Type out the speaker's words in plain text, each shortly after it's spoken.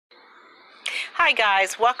Hi,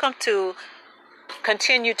 guys. Welcome to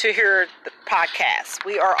Continue to Hear the podcast.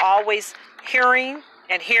 We are always hearing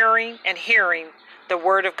and hearing and hearing the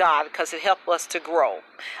Word of God because it helps us to grow.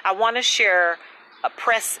 I want to share a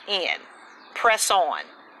press in, press on,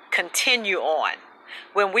 continue on.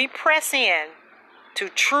 When we press in to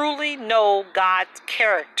truly know God's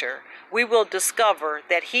character, we will discover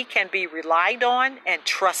that He can be relied on and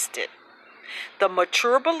trusted. The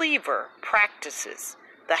mature believer practices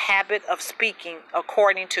the habit of speaking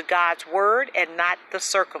according to God's word and not the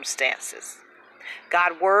circumstances.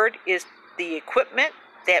 God's word is the equipment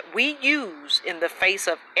that we use in the face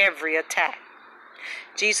of every attack.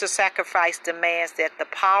 Jesus' sacrifice demands that the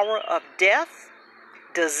power of death,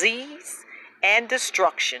 disease, and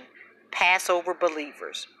destruction pass over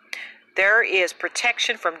believers. There is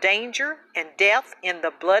protection from danger and death in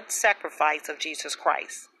the blood sacrifice of Jesus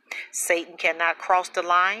Christ. Satan cannot cross the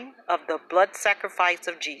line of the blood sacrifice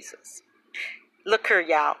of Jesus. Look here,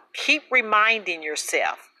 y'all. Keep reminding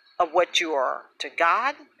yourself of what you are to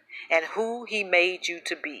God and who He made you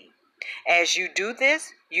to be. As you do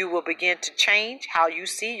this, you will begin to change how you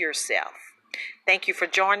see yourself. Thank you for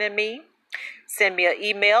joining me. Send me an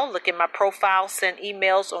email. Look in my profile. Send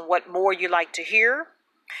emails on what more you like to hear.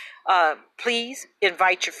 Please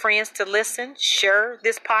invite your friends to listen, share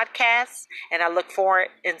this podcast, and I look forward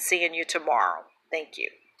in seeing you tomorrow. Thank you.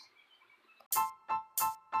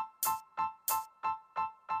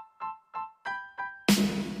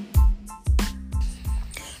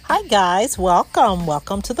 Hi guys,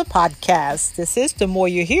 welcome to the podcast. This is The More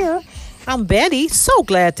You Hear. I'm Betty. So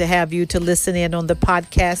glad to have you to listen in on the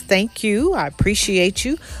podcast. Thank you. I appreciate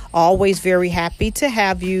you. Always very happy to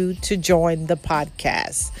have you to join the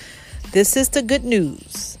podcast. This is the good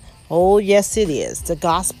news. Oh, yes, it is. The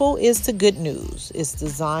gospel is the good news. It's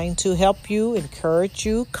designed to help you, encourage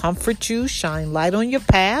you, comfort you, shine light on your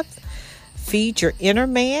path, feed your inner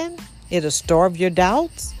man. It'll starve your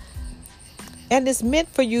doubts. And it's meant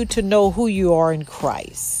for you to know who you are in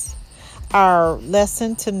Christ. Our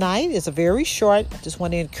lesson tonight is very short. I just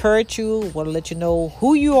want to encourage you, want to let you know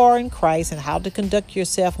who you are in Christ and how to conduct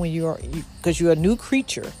yourself because you're a new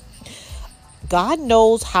creature. God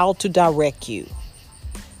knows how to direct you.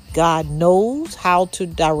 God knows how to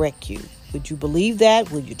direct you. Would you believe that?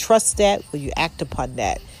 Will you trust that? Will you act upon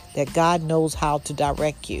that? That God knows how to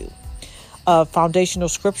direct you. Foundational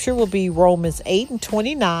scripture will be Romans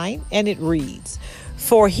 8:29, and it reads,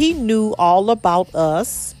 "For He knew all about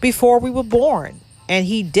us before we were born, and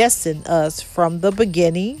He destined us from the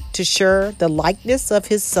beginning to share the likeness of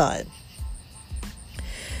His Son."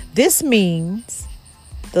 This means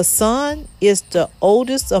the Son is the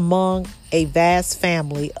oldest among a vast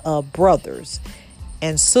family of brothers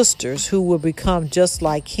and sisters who will become just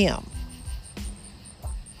like Him.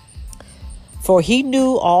 For He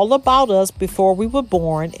knew all about us before we were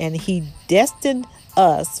born, and He destined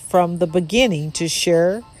us from the beginning to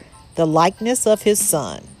share the likeness of His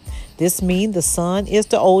Son. This means the Son is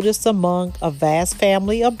the oldest among a vast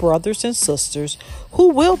family of brothers and sisters who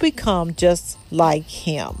will become just like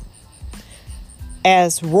Him.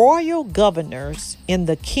 As royal governors in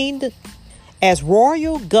the king's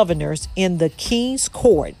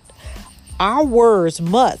court, our words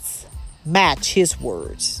must match His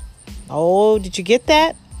words. Oh, did you get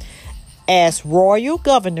that? As royal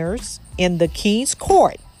governors in the king's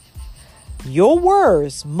court, your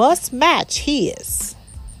words must match His.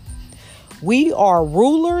 We are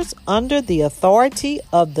rulers under the authority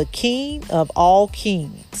of the King of all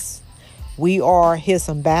kings. We are His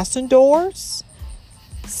ambassadors,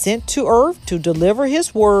 sent to earth to deliver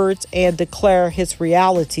His words and declare His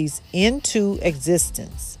realities into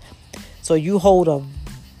existence. So you hold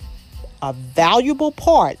a valuable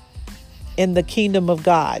part in the kingdom of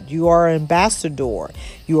God. You are an ambassador.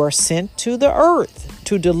 You are sent to the earth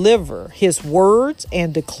to deliver His words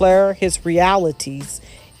and declare His realities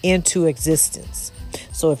into existence.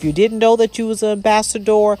 So if you didn't know that you was an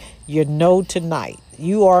ambassador, you know tonight.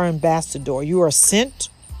 You are an ambassador. You are sent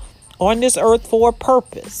on this earth for a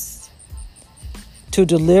purpose, to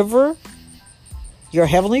deliver your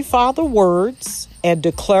Heavenly Father words and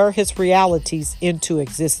declare His realities into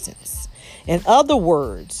existence. In other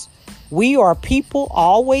words, we are people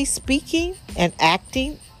always speaking and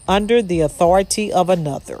acting under the authority of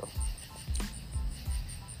another.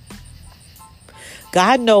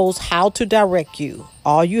 God knows how to direct you.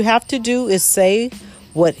 All you have to do is say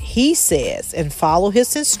what He says and follow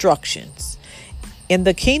His instructions. In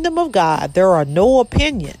the kingdom of God, there are no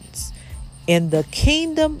opinions. In the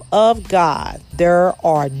kingdom of God, there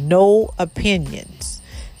are no opinions.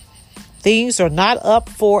 Things are not up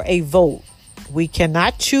for a vote. We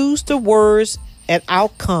cannot choose the words and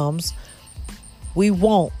outcomes We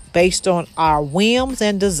won't based on our whims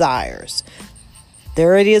and desires.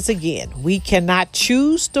 There it is again. We cannot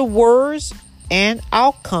choose the words and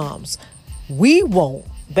outcomes. We won't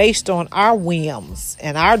based on our whims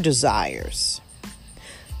and our desires.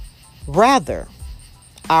 Rather,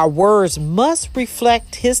 our words must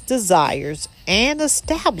reflect his desires and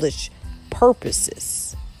establish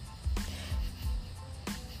purposes.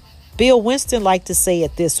 Bill Winston liked to say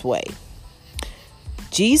it this way: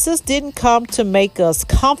 Jesus didn't come to make us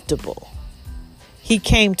comfortable. He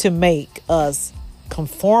came to make us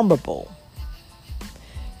conformable.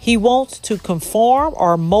 He wants to conform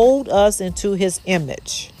or mold us into his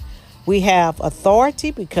image. We have authority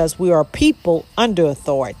because we are people under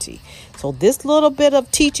authority. So this little bit of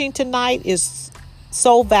teaching tonight is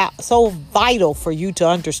so vital for you to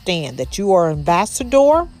understand that you are an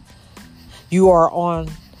ambassador. You are on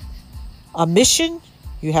a mission.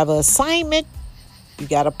 You have an assignment. You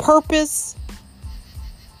got a purpose.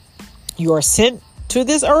 You are sent to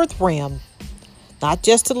this earth realm, not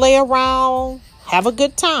just to lay around, have a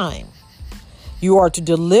good time. You are to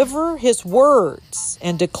deliver his words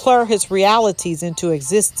and declare his realities into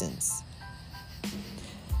existence.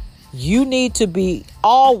 You need to be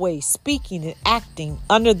always speaking and acting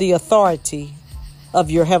under the authority of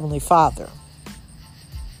your Heavenly Father.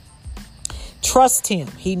 Trust him.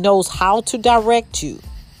 He knows how to direct you.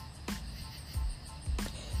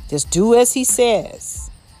 Just do as he says.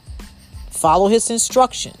 Follow his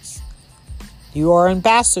instructions. You are an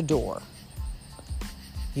ambassador.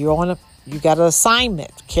 You got an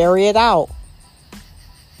assignment. Carry it out.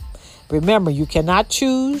 Remember, you cannot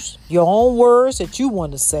choose your own words that you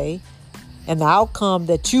want to say and the outcome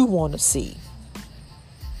that you want to see.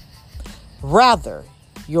 Rather,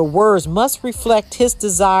 your words must reflect his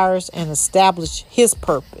desires and establish his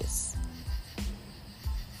purpose.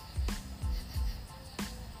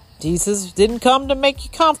 Jesus didn't come to make you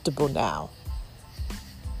comfortable now.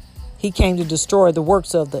 He came to destroy the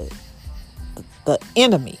works of the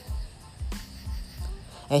enemy.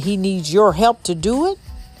 And he needs your help to do it.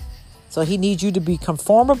 So he needs you to be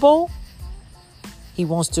conformable. He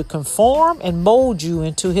wants to conform and mold you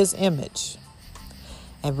into his image.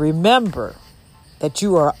 And remember that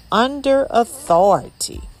you are under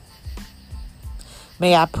authority.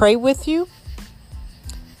 May I pray with you?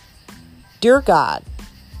 Dear God,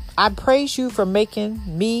 I praise you for making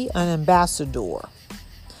me an ambassador.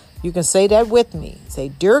 You can say that with me. Say,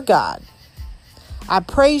 Dear God, I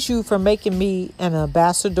praise you for making me an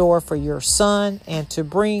ambassador for your Son and to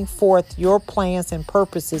bring forth your plans and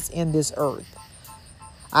purposes in this earth.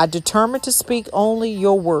 I determined to speak only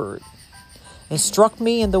your word. Instruct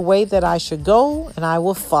me in the way that I should go, and I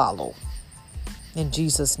will follow. In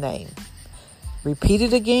Jesus' name. Repeat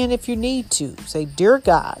it again if you need to. Say, Dear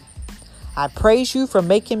God, I praise you for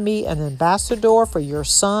making me an ambassador for your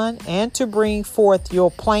Son and to bring forth your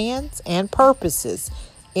plans and purposes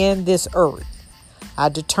in this earth. I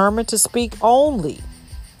determined to speak only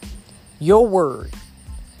your word.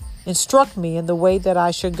 Instruct me in the way that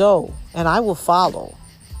I should go, and I will follow.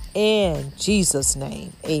 In Jesus'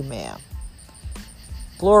 name, amen.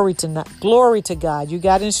 Glory to God. You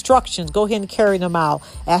got instructions. Go ahead and carry them out.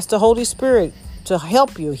 Ask the Holy Spirit to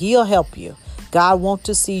help you. He'll help you. God wants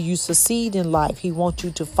to see you succeed in life. He wants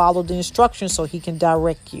you to follow the instructions so he can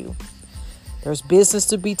direct you. There's business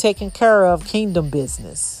to be taken care of, kingdom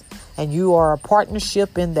business. And you are a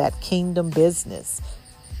partnership in that kingdom business.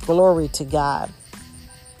 Glory to God.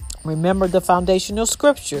 Remember the foundational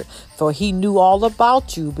scripture. For he knew all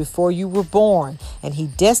about you before you were born. And he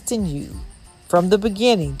destined you from the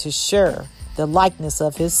beginning to share the likeness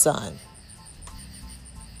of his Son.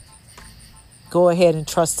 Go ahead and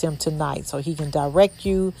trust him tonight so he can direct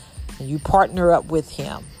you and you partner up with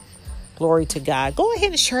him. Glory to God. Go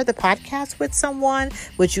ahead and share the podcast with someone.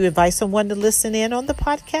 Would you invite someone to listen in on the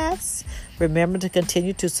podcast? Remember to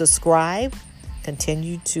continue to subscribe.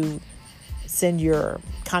 Continue to send your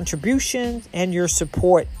contributions and your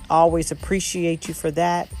support. Always appreciate you for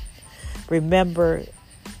that. Remember,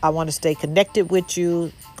 I want to stay connected with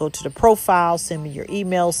you. Go to the profile, send me your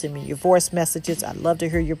email, send me your voice messages. I'd love to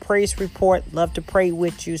hear your praise report. Love to pray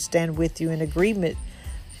with you, stand with you in agreement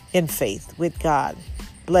in faith with God.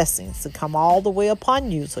 Blessings to come all the way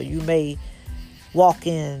upon you so you may walk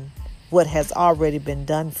in what has already been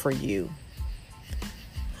done for you.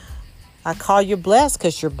 I call you blessed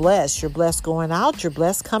because you're blessed. You're blessed going out. You're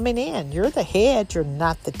blessed coming in. You're the head. You're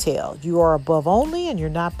not the tail. You are above only and you're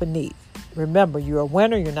not beneath. Remember, you're a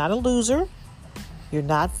winner. You're not a loser. You're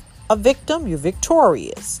not a victim. You're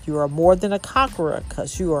victorious. You are more than a conqueror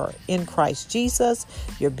because you are in Christ Jesus.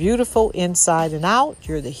 You're beautiful inside and out.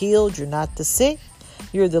 You're the healed. You're not the sick.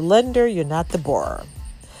 You're the lender, you're not the borrower.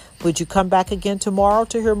 Would you come back again tomorrow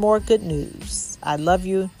to hear more good news? I love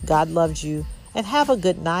you, God loves you, and have a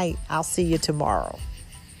good night. I'll see you tomorrow.